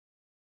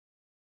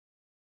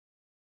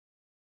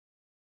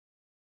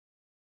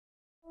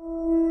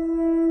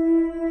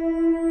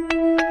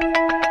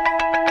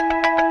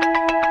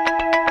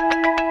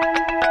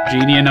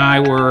Jeannie and I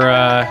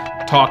were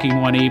talking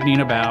one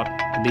evening about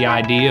the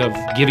idea of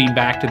giving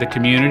back to the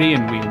community,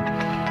 and we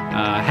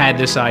had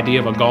this idea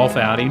of a golf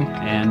outing,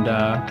 and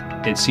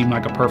it seemed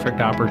like a perfect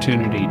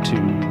opportunity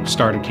to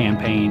start a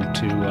campaign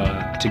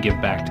to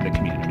give back to the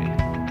community.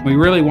 We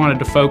really wanted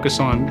to focus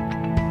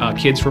on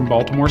kids from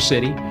Baltimore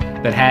City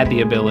that had the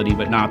ability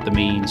but not the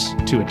means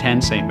to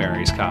attend St.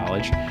 Mary's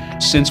College.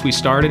 Since we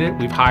started it,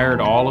 we've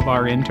hired all of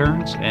our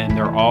interns, and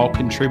they're all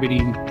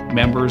contributing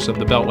members of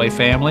the Beltway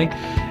family,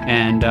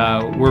 and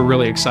we're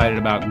really excited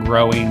about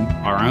growing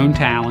our own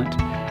talent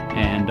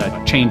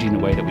and changing the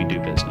way that we do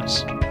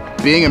business.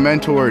 Being a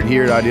mentor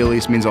here at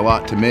Idealease means a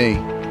lot to me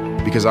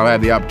because I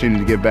have the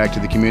opportunity to give back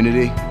to the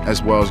community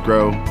as well as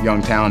grow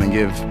young talent and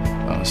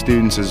give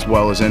students as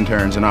well as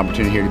interns an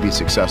opportunity here to be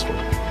successful.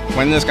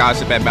 Winning the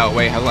scholarship at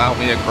Beltway has allowed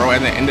me to grow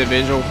as an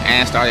individual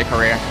and start a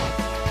career.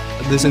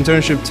 This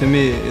internship to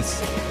me,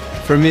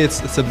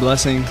 it's a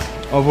blessing.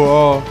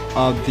 Overall,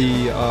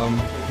 the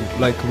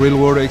real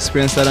world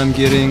experience that I'm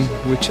getting,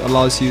 which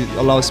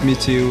allows me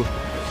to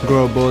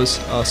grow both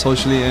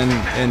socially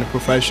and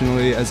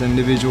professionally as an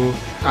individual.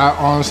 I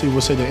honestly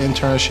would say the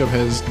internship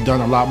has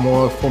done a lot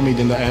more for me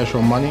than the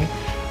actual money.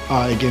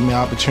 It gave me an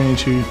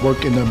opportunity to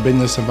work in a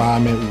business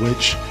environment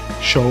which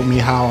showed me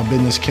how a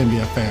business can be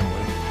a family.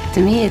 To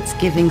me, it's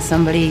giving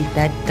somebody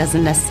that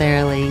doesn't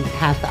necessarily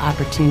have the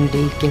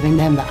opportunity, giving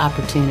them the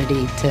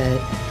opportunity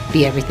to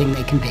be everything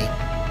they can be.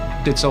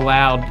 It's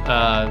allowed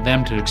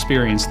them to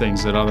experience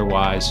things that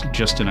otherwise,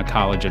 just in a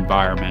college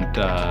environment,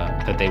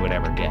 that they would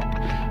ever get.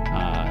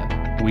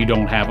 We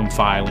don't have them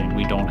filing,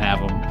 we don't have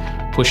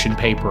them pushing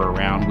paper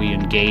around, we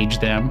engage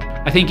them.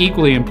 I think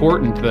equally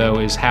important, though,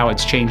 is how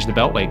it's changed the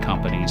Beltway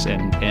companies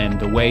and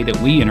the way that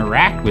we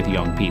interact with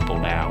young people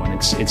now. And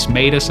it's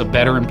made us a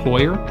better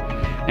employer.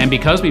 And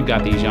because we've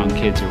got these young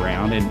kids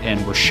around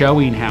and we're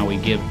showing how we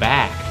give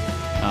back,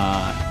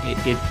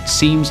 it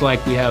seems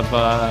like we have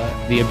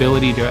the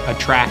ability to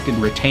attract and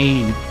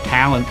retain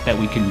talent that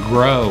we can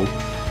grow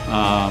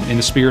in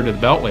the spirit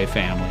of the Beltway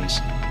families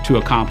to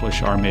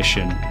accomplish our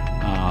mission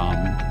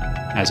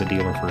as a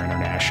dealer for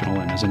International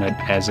and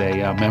as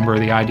a member of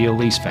the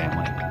Idealease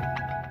family.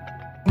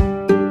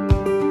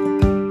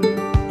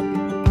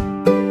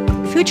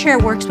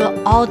 FoodShare works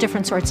with all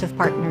different sorts of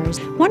partners.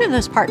 One of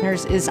those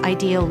partners is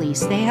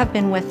Idealease. They have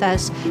been with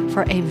us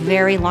for a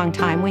very long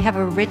time. We have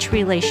a rich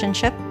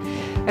relationship.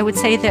 I would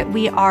say that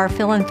we are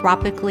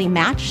philanthropically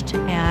matched,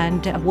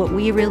 and what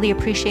we really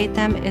appreciate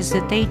them is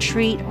that they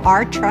treat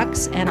our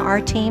trucks and our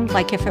team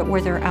like if it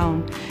were their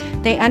own.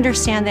 They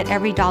understand that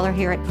every dollar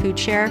here at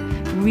FoodShare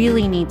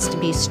really needs to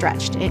be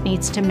stretched. It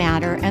needs to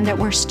matter, and that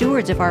we're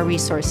stewards of our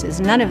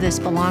resources. None of this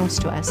belongs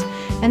to us.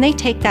 And they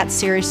take that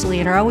seriously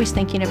and are always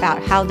thinking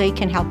about how they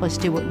can help us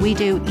do what we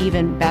do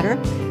even better,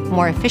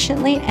 more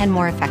efficiently, and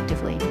more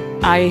effectively.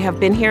 I have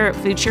been here at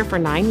FoodShare for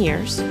 9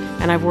 years,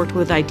 and I've worked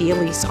with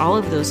Idealease all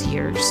of those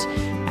years.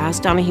 As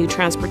Donahue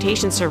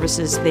Transportation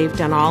Services, they've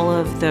done all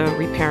of the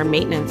repair and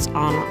maintenance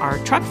on our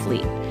truck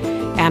fleet.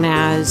 And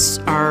as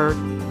our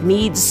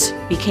needs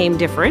became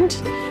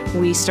different,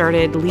 we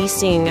started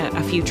leasing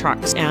a few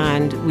trucks,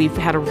 and we've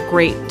had a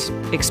great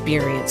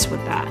experience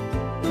with that.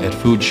 At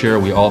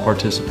FoodShare, we all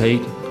participate,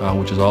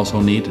 which is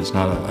also neat. It's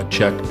not a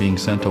check being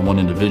sent to one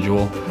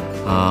individual.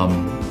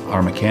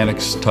 Our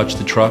mechanics touch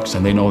the trucks,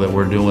 and they know that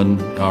we're doing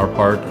our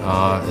part,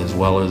 as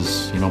well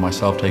as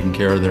myself taking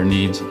care of their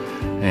needs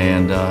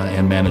and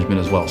management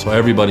as well. So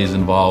everybody's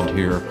involved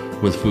here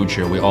with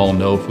FoodShare. We all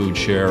know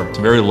FoodShare. It's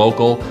very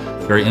local,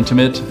 very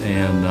intimate,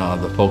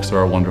 and the folks there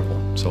are wonderful.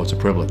 So it's a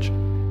privilege.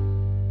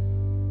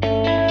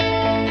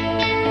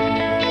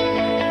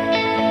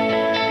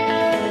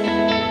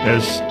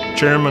 As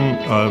chairman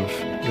of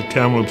the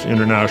Kamloops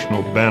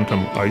International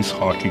Bantam Ice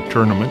Hockey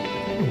Tournament,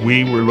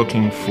 we were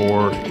looking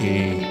for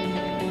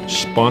a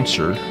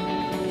sponsor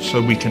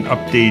so we can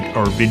update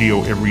our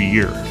video every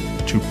year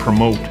to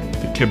promote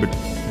the Tibbet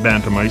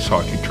Bantam Ice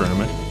Hockey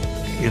Tournament.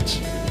 It's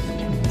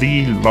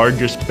the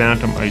largest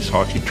Bantam Ice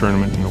Hockey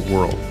Tournament in the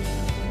world.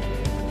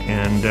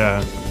 And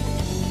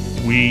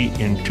we,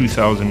 in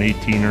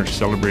 2018, are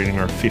celebrating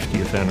our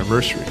 50th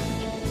anniversary.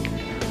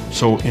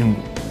 So in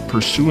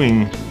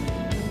pursuing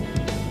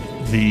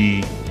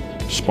the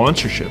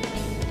sponsorship,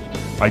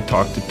 I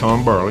talked to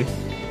Tom Barley.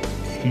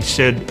 He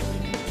said,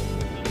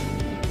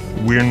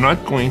 we're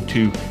not going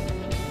to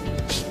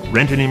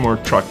rent any more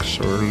trucks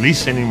or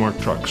lease any more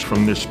trucks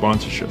from this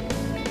sponsorship,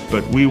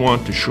 but we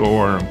want to show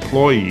our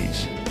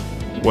employees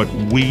what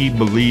we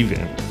believe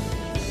in,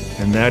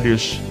 and that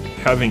is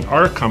having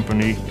our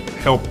company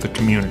help the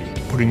community,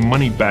 putting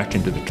money back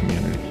into the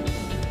community.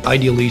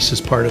 Idealease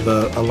is part of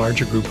a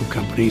larger group of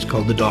companies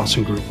called the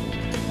Dawson Group.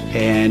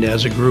 And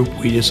as a group,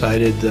 we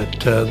decided that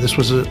this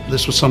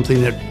was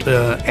something that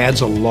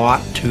adds a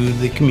lot to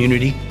the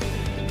community,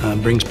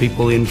 brings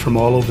people in from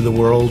all over the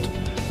world,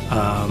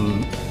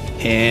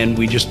 and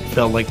we just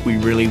felt like we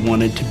really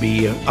wanted to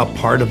be a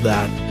part of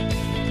that.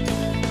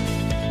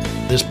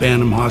 This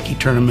Bantam Hockey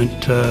Tournament,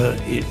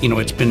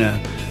 it's been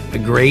a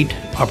great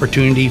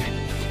opportunity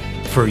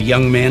for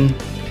young men,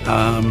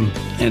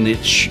 and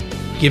it's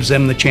gives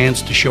them the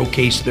chance to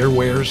showcase their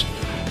wares.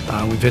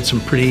 We've had some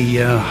pretty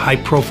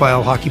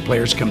high-profile hockey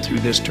players come through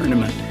this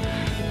tournament.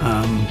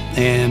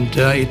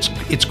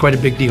 It's quite a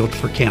big deal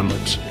for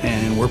Kamloops,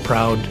 and we're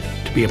proud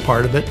to be a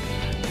part of it,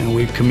 and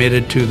we've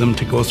committed to them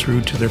to go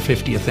through to their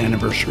 50th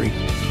anniversary.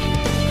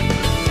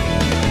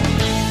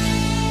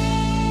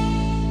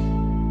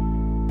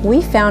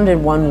 We founded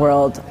One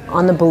World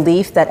on the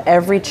belief that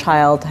every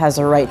child has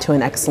a right to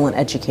an excellent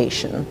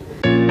education.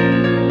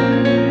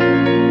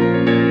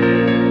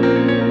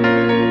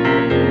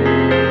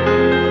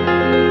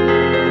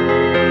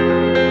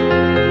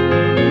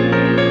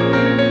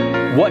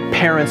 What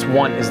parents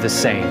want is the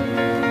same.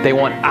 They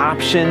want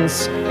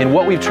options, and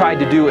what we've tried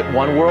to do at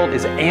One World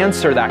is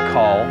answer that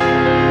call.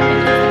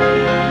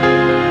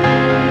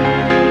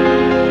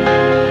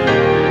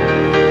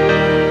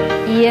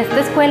 Y esta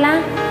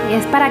escuela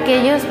es para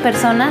aquellas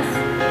personas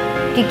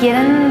que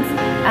quieren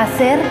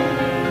hacer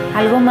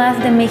algo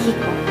más de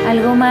México,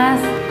 algo más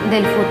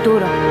del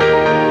futuro.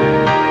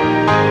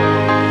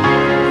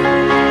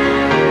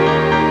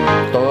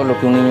 Todo lo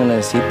que un niño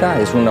necesita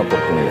es una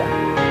oportunidad.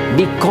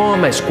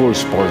 Become a school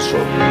sponsor.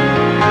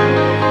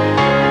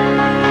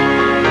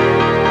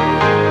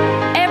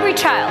 Every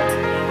child,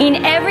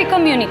 in every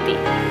community,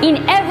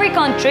 in every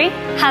country,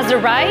 has the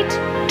right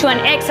to an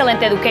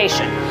excellent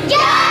education.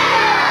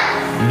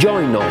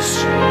 Join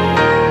us.